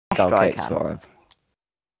Goal kicks for him.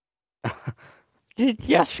 Did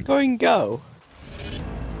Yash go and go?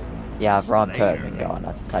 Yeah, I've Ryan Pertman going. I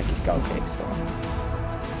have to take his goal kicks for him.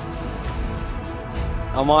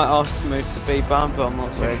 I might ask to move to B-Ban, but I'm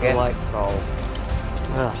not so sure. Like,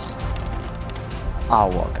 oh,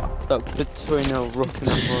 what a goal. Look, between a rook and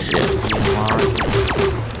a horse.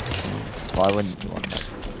 Why wouldn't you want that?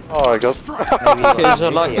 Oh, I got. Because I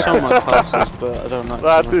like some of my classes, but I don't like.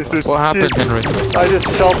 That is this. What happened, Henry? I just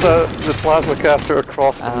shot the plasma caster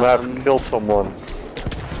across the map and killed someone.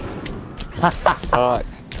 Alright.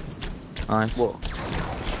 Nice. What?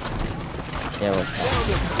 Yeah, what?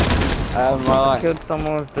 Right. Killed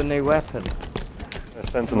someone with the new weapon. A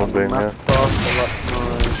sentinel beam, yeah.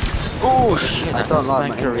 Oh shit! I don't like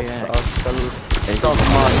my English class. I don't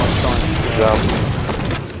mind my science.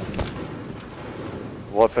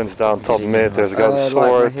 Weapons down top mid, there's a guy with a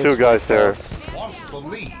sword, two guys there.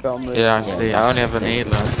 Yeah, I see. I only have a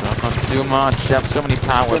needler, so I can't do much. I have so many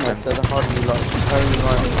power weapons.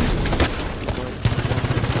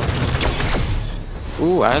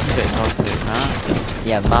 Ooh, I was a bit naughty, huh?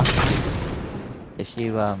 Yeah, maps. If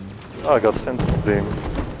you Oh, I got sentinel beam.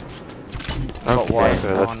 Okay.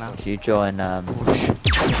 if you join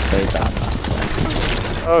B-Ban,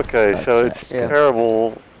 Okay, so it's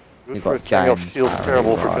terrible. you've For got turning off James, shields, Harry,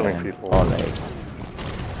 terrible for Ryan, killing people. Ollie.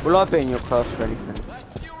 Will I be in your class or anything?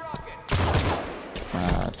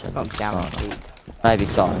 Maybe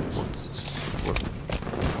science.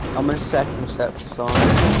 I'm in second set for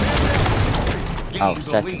science. Oh,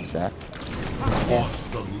 second set. Yeah.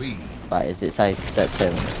 Wait, is it say set 2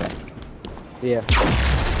 in the thing? Yeah.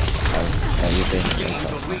 Oh, you've been.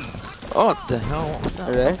 What the hell? What was that?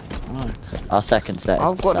 Really? Right. Our second set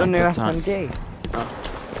is I've the got the same. new time. SMG.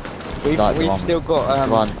 We've still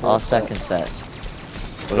got our second set.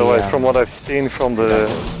 Otherwise, from what I've seen from the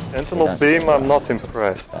sentinel beam, I'm not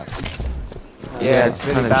impressed. Yeah, it's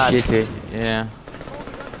really kind of bad. shitty. Yeah.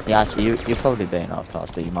 Yeah, actually, you'll probably be in our class,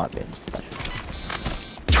 but you might be in special.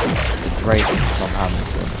 Racing Tom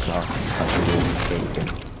Hamilton as well.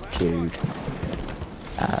 Like Jude.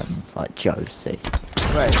 Like Josie.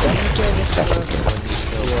 Right, I don't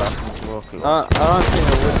think I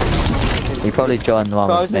would. You probably joined the one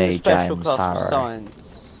I with was in me, a special James, class for Harry. science.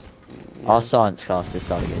 Our science class is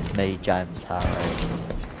like it's me, James, Harry.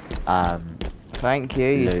 Thank you,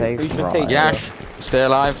 you Luke, saved Who's your Ryan, teacher? Yash, stay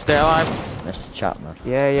alive, stay alive. Mr. Chapman.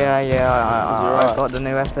 Yeah, I got the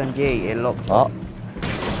new SMG, it looks What?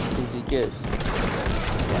 Is he good?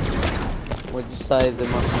 Would you say there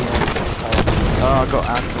must be one? Oh, I got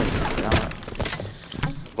Anthony.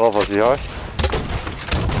 What was yours?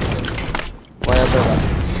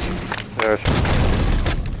 There's.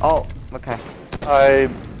 Oh, okay.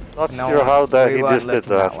 I'm not No, sure how that we he weren't just did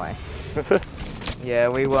looking that. way. Yeah,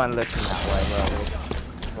 we weren't looking that way,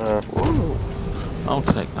 were we? Ooh. I'll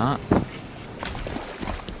take that.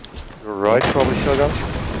 You're right, probably shotgun.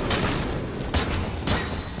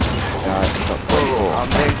 I'm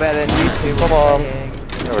doing better than you two. Come on.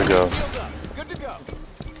 There we go.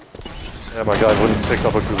 Yeah, my guy wouldn't pick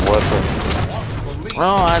up a good weapon.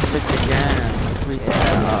 Oh, I picked again.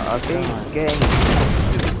 I think getting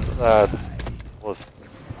That was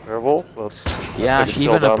terrible, but Yeah, it's still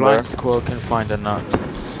even a down blind there. squirrel can find a nut.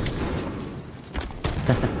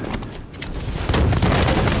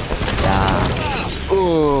 Yeah.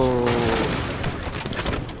 Ooh.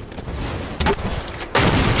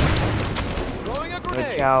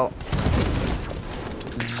 look out.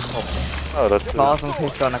 Oh, that's it. Carson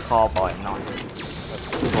pissed on a carbine, nice.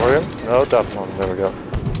 For him? No, that one. There we go.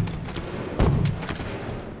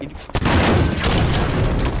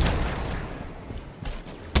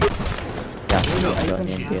 Yeah, you joined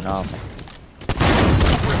the Indian Army.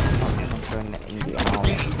 I'm joining the Indian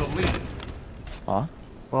Army. What?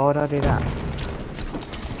 Why would I do that?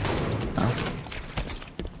 Huh?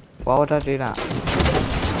 Why would I do that?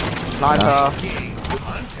 Sniper!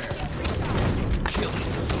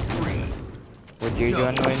 Would you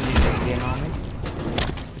join the Indian Army?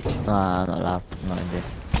 Nah, I'm not allowed. I'm not Indian.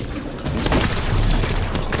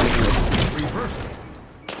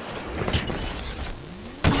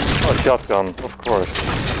 Oh, shotgun, of course.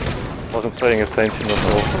 Wasn't paying attention at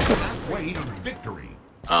all.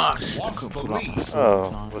 Ah, shit. I couldn't pull up my sword.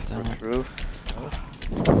 Oh, Damn was the it. truth?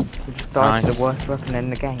 We just died to Nice. the worst weapon in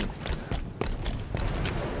the game.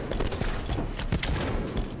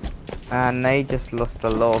 And they just lost a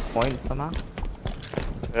lot of points on that.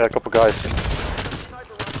 Yeah, a couple guys.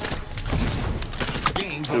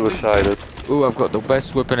 Suicided. Ooh, I've got the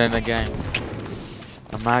best weapon in the game.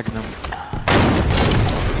 A magnum.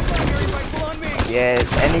 Yeah,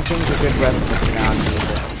 anything's a good weapon if you know how to use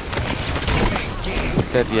it.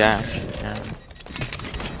 said Yash. Yeah.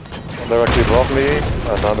 Directly above me,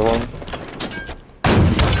 another one.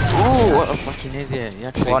 Ooh, what a fucking idiot. He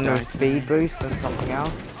actually One died with to speed me. boost and something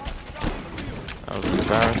else. That was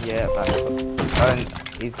embarrassing. Yeah,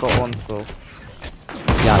 and he's got one skull.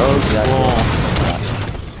 Yeah,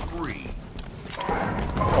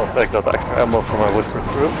 I'll take that extra ammo for my whisper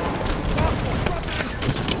troop.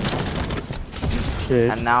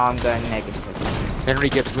 And now I'm going negative. Henry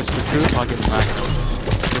gets Whisper Truth, I'll get Magnum.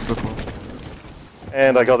 Typical.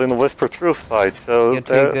 And I got in the whisper truth fight, so You're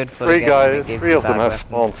too good for the game, it gives three you of them bad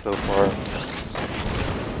have weapons. spawned so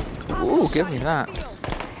far. Ooh, give me that.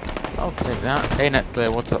 I'll take that. Hey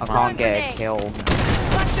Netslayer, what's up, I man? can't get a kill.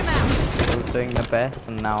 I was doing the best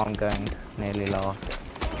and now I'm going nearly last.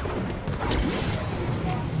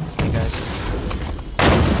 Hey guys.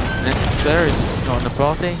 Netslayer is not in the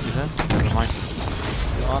party, you know? Never mind.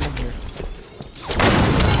 I'm in here.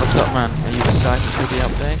 What's up, man? Are you excited for the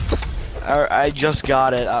update? I just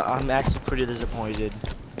got it. I'm actually pretty disappointed.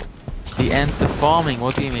 The end to farming,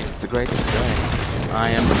 what do you mean? It's the greatest day. I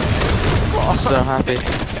am so happy.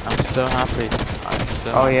 I'm so happy. I'm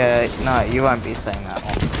so Oh happy. yeah, no, you won't be saying that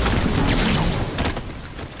one.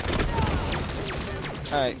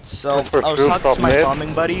 Alright, so Whisper I was Truth talking up to my mid.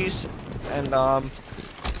 farming buddies, and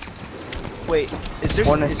wait, is there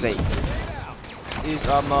Honestly, is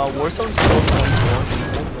Warzone still 24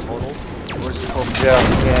 people total? Or is it 12? Yeah,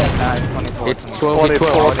 yeah, no, it's 24. It's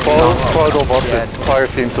 12v12. 24 total, but Yeah. the fire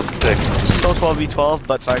team's at 6. Still 12v12,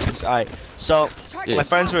 but fire teams. Alright, so my Yes.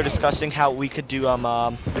 friends were discussing how we could do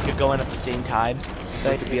we could go in at the same time.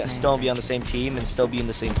 So we could be still be on the same team and still be in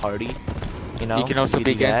the same party. You know. You can also we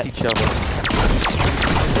be do that. against each other.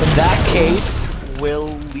 In that case, we'll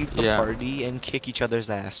leave the Yeah. party and kick each other's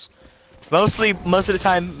ass. Most of the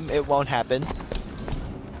time, it won't happen.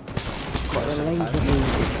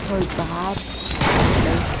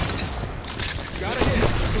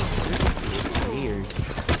 Weird.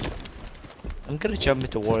 I'm gonna jump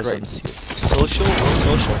into Warzone great- and see. Social or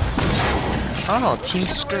social? I don't know, team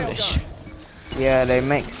skirmish. Yeah, they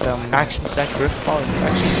make some. Action set grip ball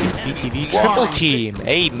infection. TTV triple team.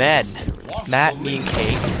 Amen. Matt, me, and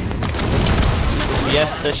Kate.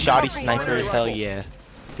 Fiesta, shoddy snipers, hell yeah.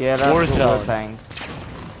 Yeah, that's what Warzone. we're saying.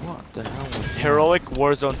 What the hell was that? Heroic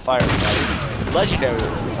Warzone firefighter. Legendary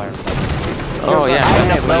Warzone firefighter. Oh yeah,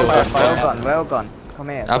 Well that's done, what you well done, well done. Come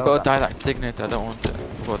here. I've well got a done. dialect signet, I don't want it.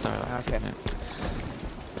 I've got a dialect Okay. signet.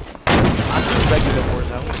 I'm just regular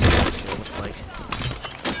Warzone. What's it look like?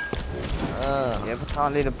 Yeah, but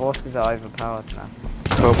apparently the bosses are overpowered now.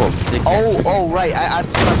 Cobalt signet. Oh, right. I'm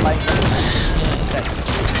playing.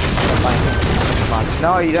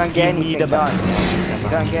 No, you don't get You need anything a done. You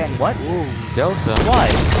don't get anything. What? Delta. Why?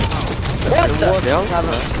 What The the? wasps Delta?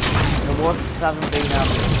 haven't been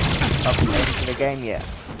updated to the game yet.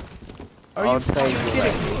 Are I'll you say fucking you kidding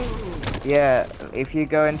later. me? Yeah, if you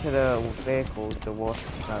go into the vehicles, the wasps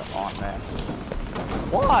aren't there.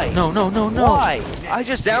 Why? No. Why? I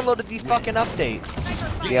just downloaded these fucking updates.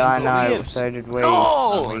 Yeah, I know, Gibbs. so did we.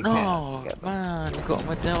 No, We no, can't get them. man, I got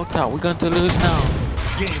my Delta. We're going to lose now.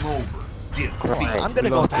 Game over. Right, I'm gonna we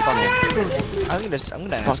go lost to again. fucking. I'm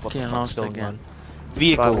gonna ask what the Fucking fuck's lost going again. on. By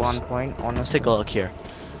Vehicles. 1 point, honestly. Let's take a look here.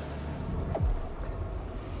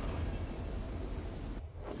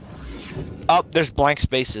 Oh, there's blank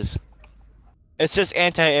spaces. It says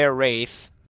anti-air wraith.